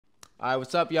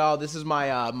What's up, y'all? This is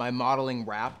my modeling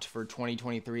wrapped for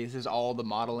 2023. This is all the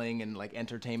modeling and like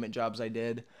entertainment jobs I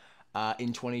did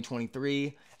in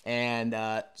 2023. And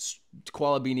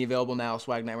Koala Beanie available now,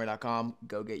 swagnightmare.com.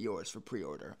 Go get yours for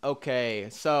pre-order. Okay,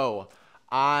 so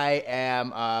I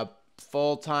am a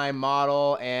full-time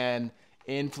model and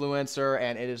influencer,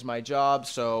 and it is my job.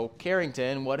 So,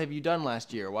 Carrington, what have you done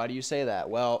last year? Why do you say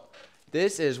that? Well,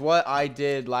 this is what I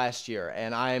did last year,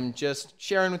 and I'm just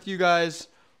sharing with you guys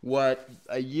what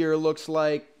a year looks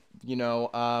like.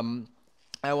 I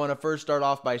want to first start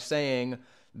off by saying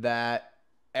that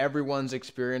everyone's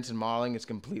experience in modeling is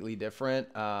completely different.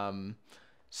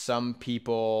 Some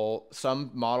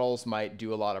models might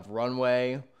do a lot of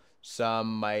runway.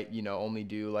 Some might, only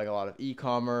do like a lot of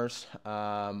e-commerce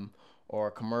or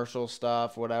commercial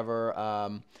stuff,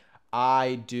 whatever.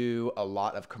 I do a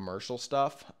lot of commercial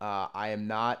stuff. I am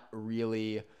not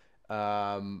really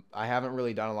I haven't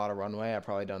really done a lot of runway. I've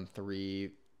probably done 3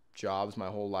 jobs my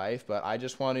whole life, but I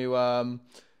just want to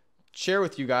share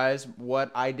with you guys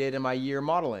what I did in my year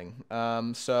modeling.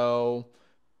 Okay,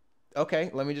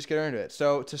 let me just get into it.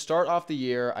 So to start off the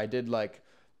year, I did like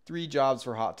 3 jobs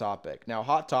for Hot Topic. Now,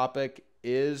 Hot Topic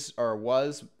is or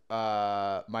was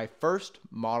my first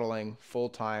modeling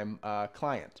full-time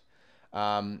client.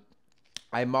 Um,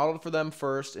 I modeled for them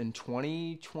first in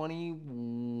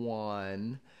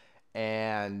 2021,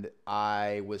 and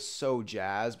I was so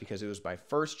jazzed because it was my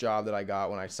first job that I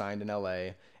got when I signed in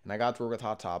LA, and I got to work with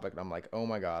Hot Topic, and I'm like, oh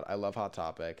my God, I love Hot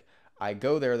Topic. I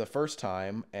go there the first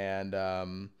time, and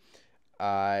I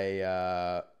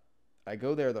uh, I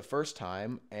go there the first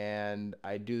time, and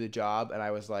I do the job, and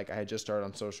I was like, I had just started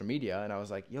on social media, and I was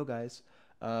like, yo guys,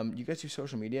 you guys do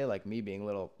social media? Like me being a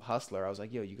little hustler, I was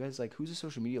like, yo, you guys like, who's a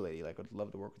social media lady? Like, I'd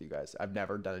love to work with you guys. I've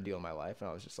never done a deal in my life, and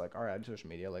I was just like, all right, I do social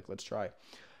media. Like, let's try.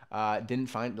 Didn't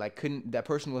find like couldn't that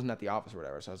person wasn't at the office or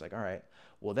whatever. So I was like, all right.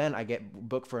 Well, then I get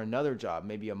booked for another job,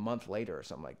 maybe a month later or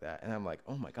something like that, and I'm like,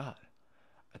 oh my God,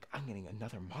 like I'm getting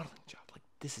another modeling job. Like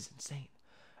this is insane.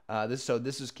 This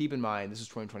is keep in mind this is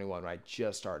 2021 when I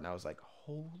just started, and I was like,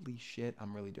 holy shit,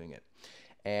 I'm really doing it.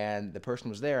 And the person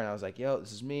was there, and I was like, yo,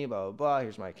 this is me, blah blah blah.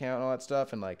 Here's my account and all that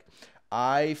stuff, and like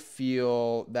I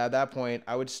feel that at that point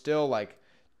I would still like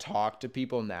talk to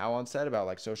people now on set about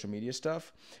like social media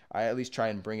stuff. I at least try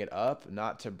and bring it up,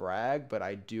 not to brag, but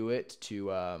I do it to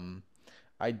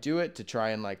try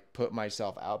and like put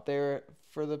myself out there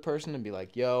for the person and be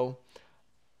like, yo,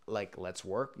 like let's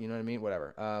work, you know what I mean?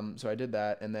 Whatever. So I did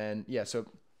that, and then yeah, so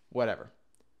whatever.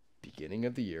 Beginning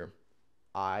of the year,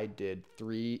 I did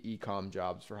 3 ecom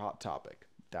jobs for Hot Topic.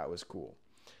 That was cool.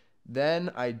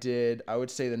 Then I would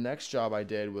say the next job I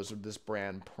did was with this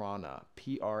brand Prana,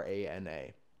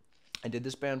 Prana. I did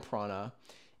this band Prana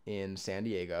in San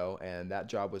Diego, and that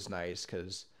job was nice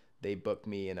because they put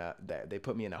me in a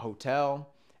hotel,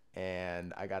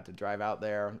 and I got to drive out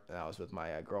there. And I was with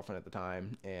my girlfriend at the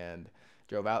time, and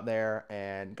drove out there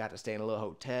and got to stay in a little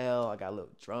hotel. I got a little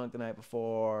drunk the night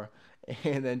before,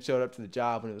 and then showed up to the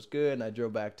job when it was good, and I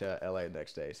drove back to LA the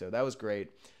next day. So that was great.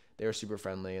 They were super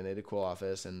friendly, and they had a cool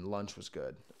office, and lunch was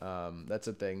good. That's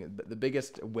the thing. The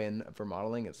biggest win for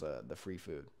modeling is the free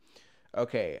food.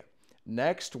 Okay,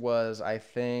 next was, I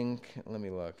think, let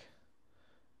me look.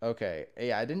 Okay,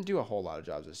 yeah, I didn't do a whole lot of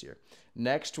jobs this year.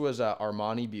 Next was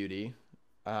Armani Beauty.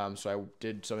 So I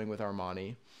did something with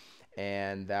Armani,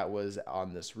 and that was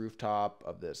on this rooftop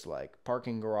of this like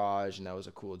parking garage, and that was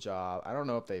a cool job. I don't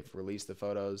know if they've released the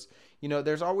photos.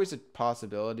 There's always a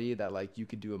possibility that like you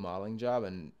could do a modeling job,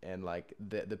 and like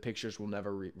the pictures will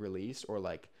never release, or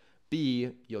like B,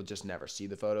 you'll just never see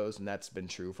the photos, and that's been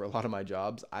true for a lot of my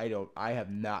jobs. I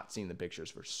have not seen the pictures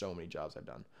for so many jobs I've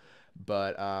done.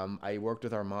 But I worked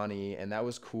with Armani, and that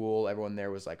was cool. Everyone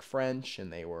there was like French,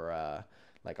 and they were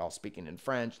like all speaking in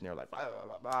French, and they were like blah, blah,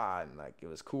 blah, blah, and like it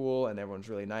was cool, and everyone's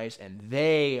really nice, and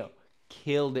they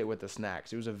killed it with the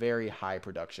snacks. It was a very high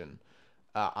production,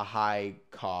 a high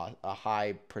cost, a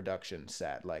high production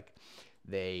set. Like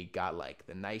they got like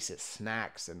the nicest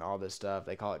snacks and all this stuff.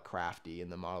 They call it crafty in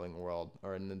the modeling world,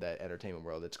 or in the entertainment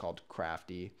world. It's called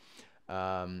crafty.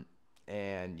 Um,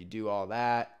 and you do all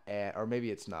that, or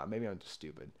maybe it's not. Maybe I'm just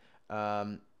stupid.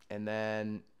 And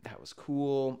then that was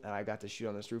cool, and I got to shoot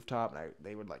on this rooftop, and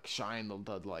they would like shine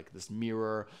like this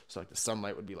mirror, so like the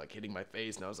sunlight would be like hitting my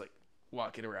face, and I was like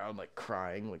walking around like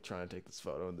crying, like trying to take this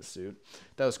photo in the suit.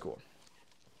 That was cool.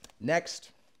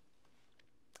 Next,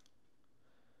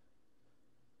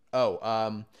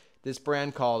 oh, this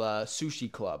brand called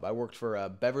Sushi Club. I worked for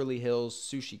Beverly Hills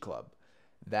Sushi Club.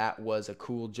 That was a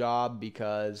cool job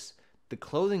because the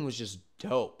clothing was just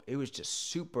dope. It was just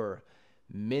super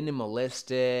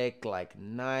minimalistic, like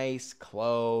nice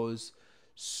clothes,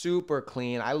 super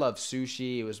clean. I love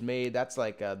sushi. It was made. That's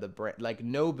like the brand, like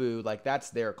Nobu. Like that's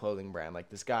their clothing brand. Like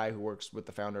this guy who works with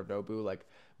the founder of Nobu, like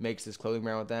makes this clothing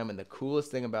brand with them. And the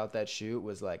coolest thing about that shoot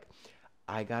was like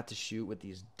I got to shoot with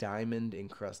these diamond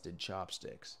encrusted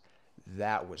chopsticks.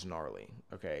 That was gnarly.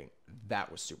 Okay,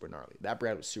 that was super gnarly. That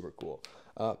brand was super cool.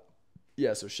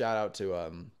 Yeah. So shout out to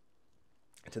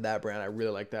that brand. I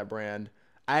really like that brand.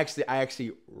 I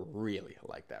actually really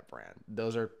like that brand.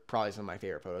 Those are probably some of my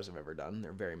favorite photos I've ever done.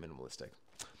 They're very minimalistic.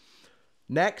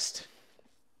 Next.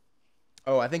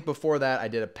 Oh, I think before that I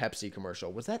did a Pepsi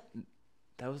commercial. That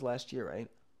was last year, right?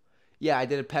 Yeah, I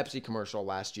did a Pepsi commercial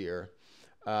last year.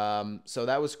 So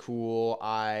that was cool.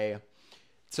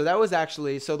 So that was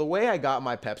actually, so the way I got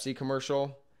my Pepsi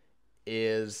commercial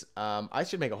is, I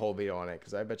should make a whole video on it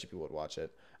because I bet you people would watch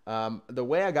it. The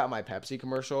way I got my Pepsi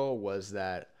commercial was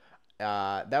that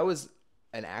that was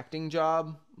an acting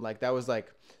job. Like that was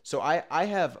like, so I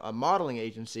have a modeling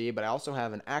agency, but I also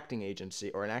have an acting agency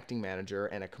or an acting manager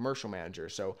and a commercial manager.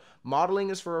 So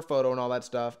modeling is for a photo and all that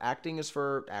stuff. Acting is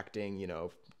for acting,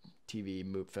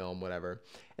 TV, film, whatever.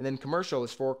 And then commercial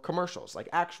is for commercials, like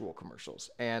actual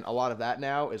commercials. And a lot of that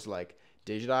now is like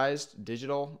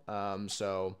digital.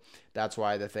 So that's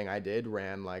why the thing I did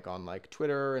ran like on like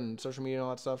Twitter and social media and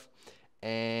all that stuff.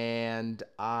 And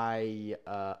I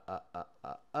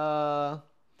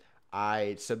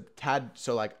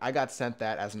got sent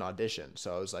that as an audition.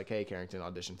 So I was like, hey, Carrington,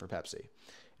 audition for Pepsi.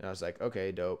 And I was like,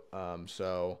 okay, dope.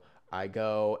 So I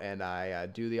go and I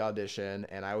do the audition,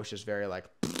 and I was just very like,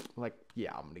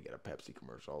 yeah, I'm gonna get a Pepsi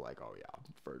commercial. Like, oh yeah,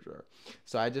 for sure.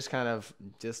 So I just kind of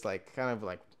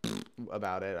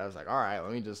about it. I was like, all right,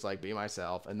 let me just like be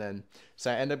myself. And then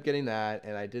so I ended up getting that,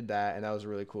 and I did that, and that was a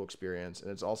really cool experience. And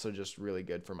it's also just really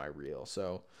good for my reel.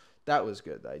 So that was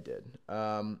good that I did.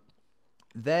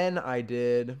 Then I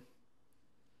did.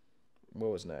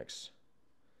 What was next?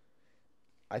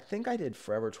 I think I did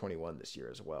Forever 21 this year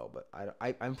as well, but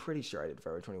I'm pretty sure I did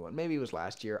Forever 21. Maybe it was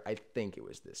last year. I think it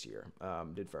was this year.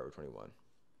 Did Forever 21.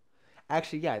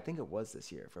 Actually, yeah, I think it was this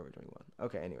year, Forever 21.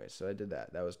 Okay, anyways, so I did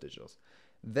that. That was digitals.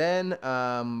 Then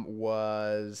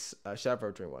was shout out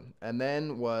Forever 21. And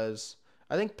then was,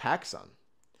 I think, PacSun.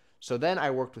 So then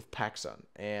I worked with PacSun,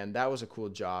 and that was a cool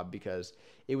job because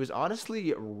it was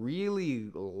honestly really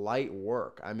light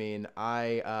work. I mean,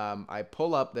 I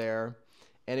pull up there,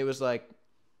 and it was like,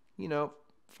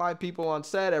 5 people on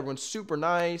set, everyone's super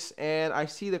nice, and I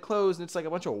see the clothes, and it's like a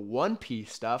bunch of One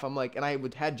Piece stuff. I'm like,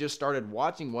 and had just started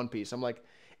watching One Piece. I'm like,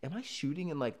 am I shooting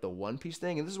in like the One Piece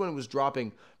thing? And this is when it was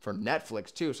dropping for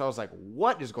Netflix too. So I was like,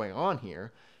 what is going on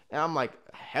here? And I'm like,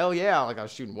 hell yeah, like I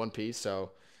was shooting One Piece.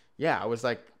 So yeah, I was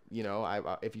like,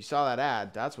 if you saw that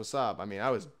ad, that's what's up. I mean,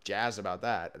 I was jazzed about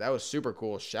that. That was super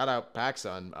cool. Shout out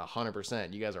PacSun,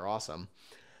 100%. You guys are awesome.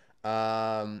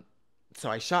 So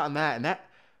I shot in that, and that,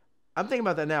 I'm thinking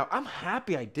about that now. I'm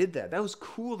happy I did that. That was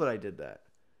cool that I did that.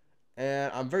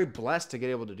 And I'm very blessed to get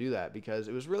able to do that because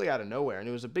it was really out of nowhere. And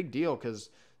it was a big deal because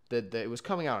it was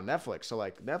coming out on Netflix. So,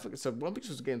 like, Netflix, so One Piece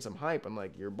was getting some hype. I'm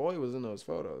like, your boy was in those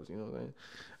photos. You know what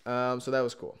I mean? So that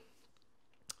was cool.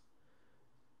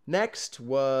 Next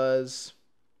was,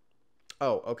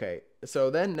 oh, okay. So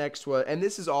then next was, and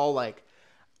this is all like,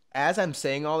 as I'm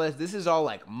saying all this is all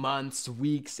like months,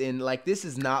 weeks in. Like, this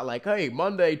is not like, hey,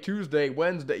 Monday, Tuesday,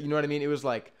 Wednesday. You know what I mean? It was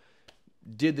like,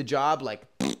 did the job, like,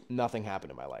 nothing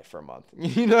happened in my life for a month.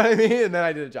 You know what I mean? And then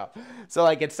I did a job. So,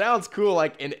 like, it sounds cool.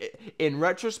 Like, in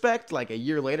retrospect, like, a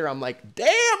year later, I'm like, damn,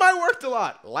 I worked a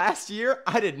lot. Last year,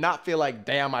 I did not feel like,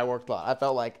 damn, I worked a lot. I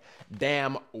felt like,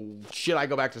 damn, should I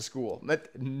go back to school?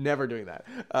 Never doing that.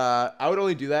 I would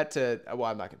only do that to, well,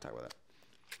 I'm not going to talk about that.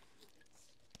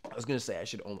 I was gonna say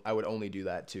I would only do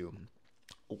that to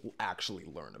actually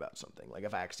learn about something. Like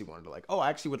if I actually wanted to, like, oh, I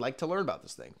actually would like to learn about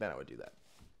this thing, then I would do that.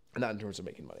 Not in terms of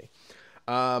making money.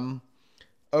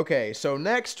 Okay, so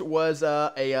next was did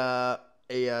I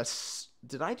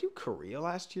do Korea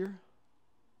last year?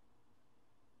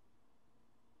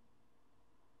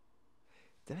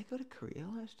 Did I go to Korea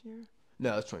last year?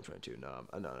 No, that's 2022.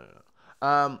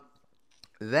 No.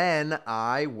 Then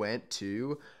I went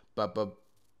to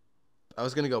I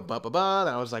was gonna go and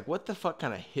I was like, what the fuck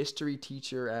kind of history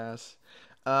teacher ass?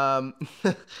 All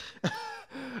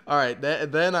right,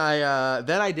 then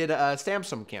I did a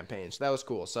Samsung campaign, so that was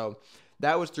cool. So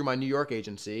that was through my New York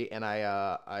agency, and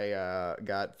I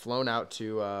got flown out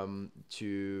to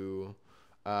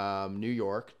New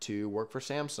York to work for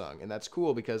Samsung, and that's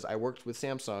cool because I worked with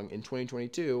Samsung in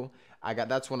 2022.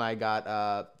 That's when I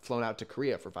got flown out to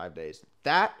Korea for 5 days.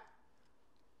 That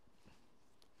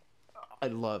I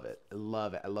love it. I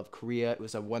love it. I love Korea. It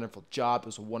was a wonderful job. It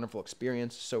was a wonderful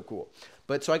experience. So cool.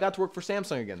 But so I got to work for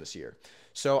Samsung again this year.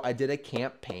 So I did a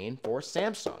campaign for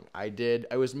Samsung. I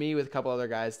was me with a couple other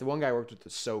guys. The one guy I worked with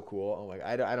was so cool. Oh my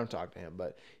God, I don't talk to him,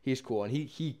 but he's cool. And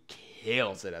he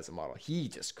kills it as a model. He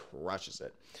just crushes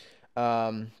it.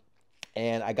 Um,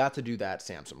 and I got to do that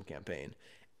Samsung campaign.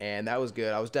 And that was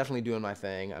good. I was definitely doing my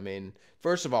thing. I mean,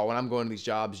 first of all, when I'm going to these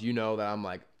jobs, you know that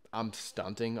I'm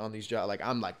stunting on these jobs.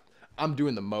 I'm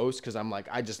doing the most because I'm like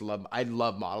I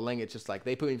love modeling. It's just like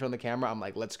they put me in front of the camera. I'm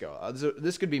like, let's go.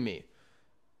 This could be me.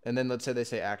 And then let's say they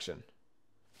say action.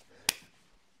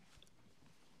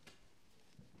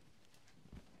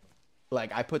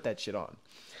 Like I put that shit on.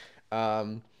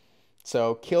 Um,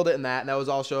 so killed it in that. And that was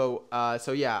also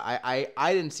so yeah,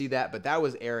 I didn't see that, but that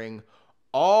was airing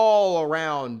all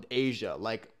around Asia.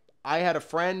 Like I had a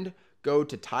friend go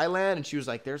to Thailand and she was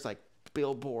like, there's like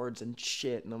billboards and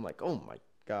shit. And I'm like, oh my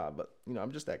God, but you know,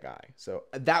 I'm just that guy. So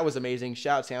that was amazing.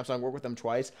 Shout out Samsung. Worked with them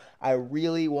twice. I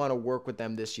really want to work with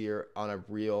them this year on a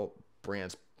real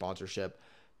brand sponsorship.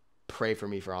 Pray for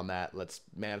me for on that. Let's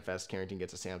manifest Carrington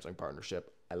gets a Samsung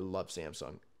partnership. I love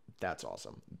Samsung. That's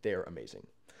awesome. They're amazing.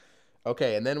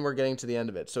 Okay, and then we're getting to the end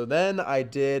of it. So then I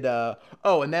did.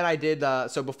 And then I did.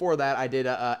 So before that, I did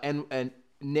a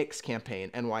NYX campaign,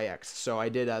 NYX. So I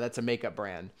did. That's a makeup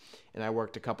brand, and I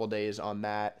worked a couple days on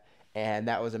that, and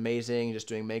that was amazing. Just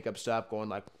doing makeup stuff, going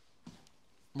like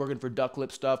working for duck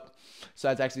lip stuff. So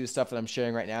that's actually the stuff that I'm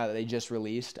sharing right now that they just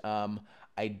released.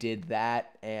 I did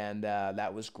that, and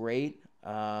that was great.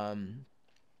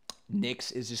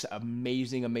 NYX is just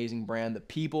amazing, amazing brand. The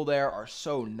people there are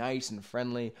so nice and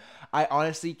friendly. I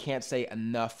honestly can't say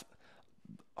enough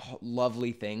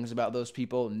lovely things about those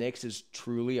people. NYX is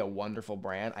truly a wonderful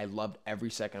brand. I loved every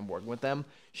second of working with them.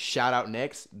 Shout out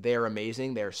NYX. They're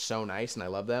amazing. They're so nice, and I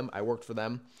love them. I worked for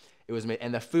them. It was,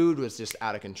 and the food was just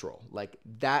out of control. Like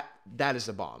that is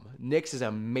a bomb. NYX is an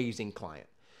amazing client.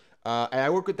 And I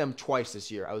worked with them twice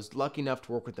this year. I was lucky enough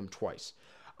to work with them twice.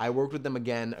 I worked with them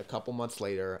again a couple months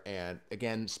later, and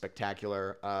again,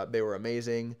 spectacular. They were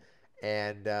amazing,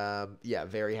 and yeah,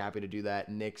 very happy to do that.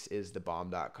 NYX is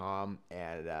thebomb.com,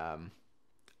 and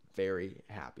very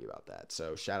happy about that.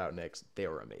 So shout out NYX. They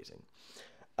were amazing.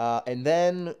 And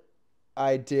then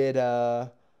I did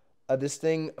this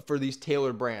thing for these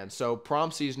tailored brands. So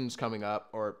prom season's coming up,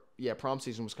 or yeah, prom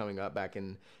season was coming up back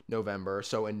in November.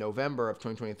 So in November of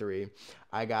 2023,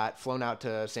 I got flown out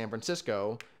to San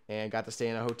Francisco and got to stay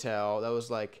in a hotel. That was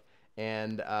like,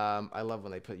 and I love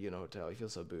when they put you in a hotel. You feel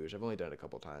so bouge. I've only done it a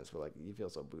couple times, but like you feel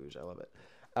so bouge. I love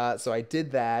it. So I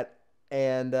did that,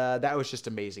 and that was just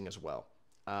amazing as well.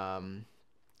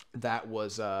 That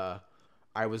was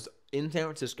I was in San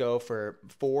Francisco for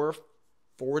four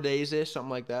days ish,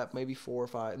 something like that, maybe 4 or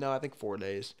 5. No, I think 4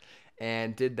 days,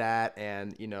 and did that,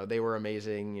 and you know they were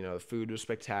amazing. You know, the food was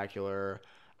spectacular.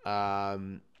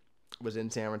 Was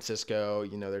in San Francisco.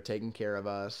 You know, they're taking care of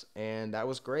us, and that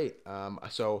was great.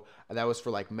 So that was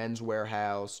for like Men's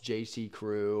Warehouse, JC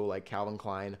Crew, like Calvin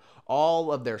Klein,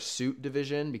 all of their suit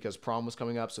division because prom was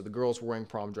coming up. So the girls were wearing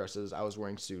prom dresses, I was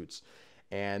wearing suits,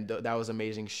 and that was an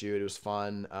amazing shoot. It was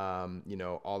fun. You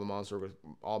know, all the models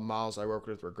I worked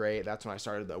with were great. That's when I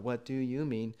started the "What do you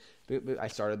mean?" I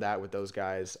started that with those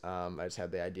guys. I just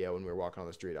had the idea when we were walking on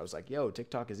the street. I was like, "Yo,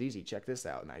 TikTok is easy. Check this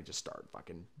out," and I just started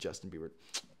fucking Justin Bieber.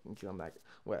 I'm like,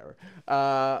 whatever.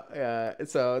 Yeah,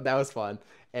 so that was fun.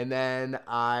 And then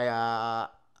I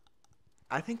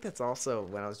think that's also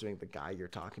when I was doing the guy you're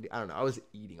talking to. I don't know. I was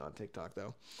eating on TikTok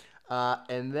though.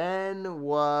 And then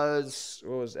what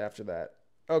was after that?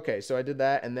 Okay, so I did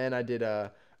that, and then I did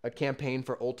a campaign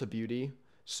for Ulta Beauty.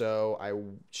 So I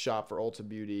shop for Ulta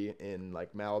Beauty in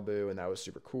like Malibu, and that was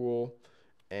super cool.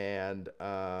 And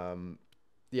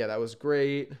yeah, that was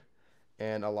great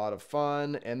and a lot of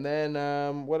fun. And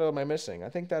then what am I missing? I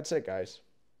think that's it, guys.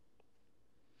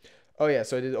 Oh yeah,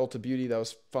 so I did Ulta Beauty. That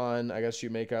was fun. I got to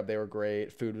shoot makeup. They were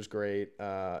great. Food was great.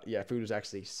 Yeah, food was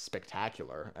actually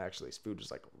spectacular. Actually, food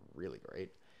was like really great.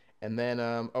 And then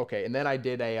okay, and then I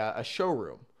did a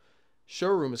showroom.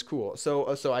 Showroom is cool.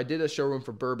 So I did a showroom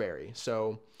for Burberry.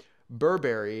 So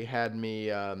Burberry had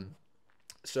me.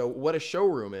 So what a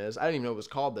showroom is, I didn't even know it was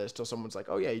called this till someone's like,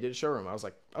 "Oh yeah, you did a showroom." I was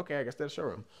like, "Okay, I guess that's a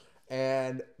showroom."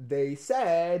 And they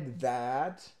said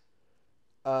that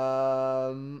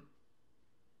um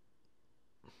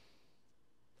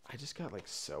I just got like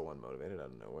so unmotivated out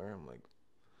of nowhere. I'm like,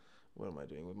 what am I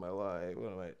doing with my life?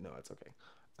 What am I? No, it's okay.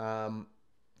 Um,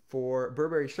 for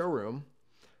Burberry showroom,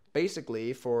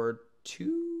 basically for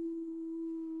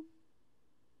 2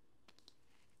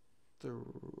 or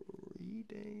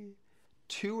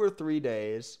 3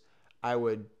 days, I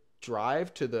would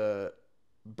drive to the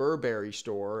Burberry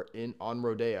store in on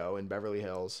Rodeo in Beverly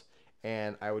Hills,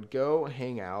 and I would go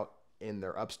hang out in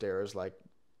their upstairs, like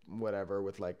whatever,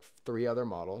 with like three other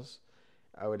models.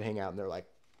 I would hang out in their like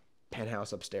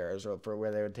penthouse upstairs, or for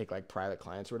where they would take like private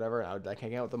clients or whatever. I would like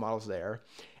hang out with the models there,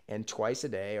 and twice a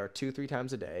day or two, three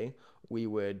times a day, we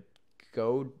would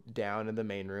go down in the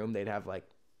main room. They'd have like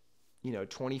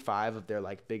 25 of their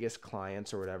like biggest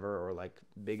clients or whatever, or like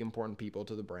big important people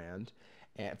to the brand.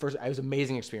 And first, it was an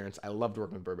amazing experience. I loved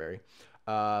working with Burberry.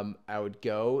 I would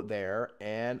go there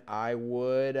and I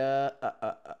would,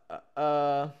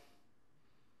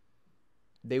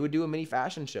 they would do a mini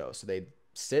fashion show. So they'd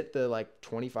sit the like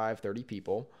 25, 30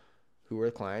 people who were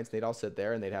the clients. They'd all sit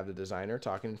there and they'd have the designer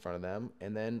talking in front of them.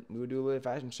 And then we would do a little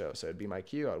fashion show. So it'd be my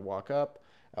cue. I'd walk up.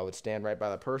 I would stand right by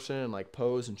the person and like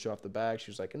pose and show off the bag.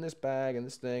 She was like, in this bag and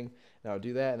this thing. And I would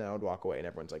do that and then I would walk away and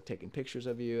everyone's like taking pictures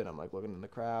of you. And I'm like looking in the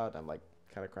crowd. And I'm like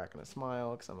kind of cracking a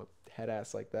smile because I'm a head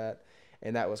ass like that.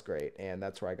 And that was great. And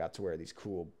that's where I got to wear these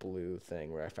cool blue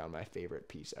thing where I found my favorite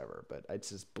piece ever. But it's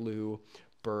this blue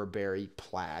Burberry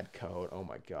plaid coat. Oh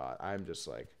my God. I'm just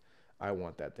like, I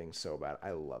want that thing so bad.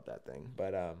 I love that thing.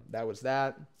 But that was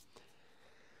that.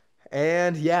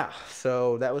 And yeah,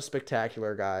 so that was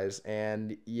spectacular, guys.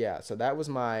 And yeah, so that was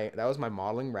my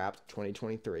modeling wrapped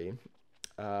 2023.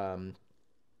 Um,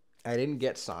 I didn't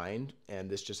get signed, and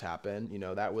this just happened.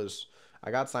 I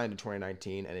got signed in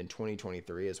 2019, and in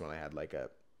 2023 is when I had like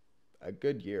a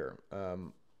good year.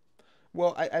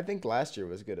 Well, I think last year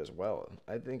was good as well.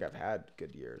 I think I've had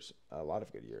good years, a lot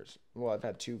of good years. Well, I've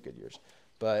had two good years,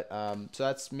 but so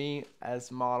that's me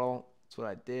as model. That's what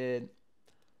I did.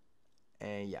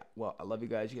 And yeah, well, I love you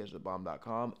guys. You guys are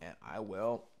thebomb.com, and I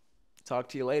will talk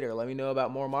to you later. Let me know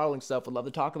about more modeling stuff. Would love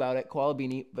to talk about it. Koala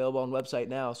Beanie, available on website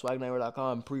now.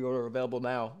 Swagnighter.com, pre-order available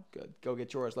now. Good. Go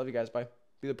get yours. Love you guys. Bye.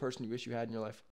 Be the person you wish you had in your life.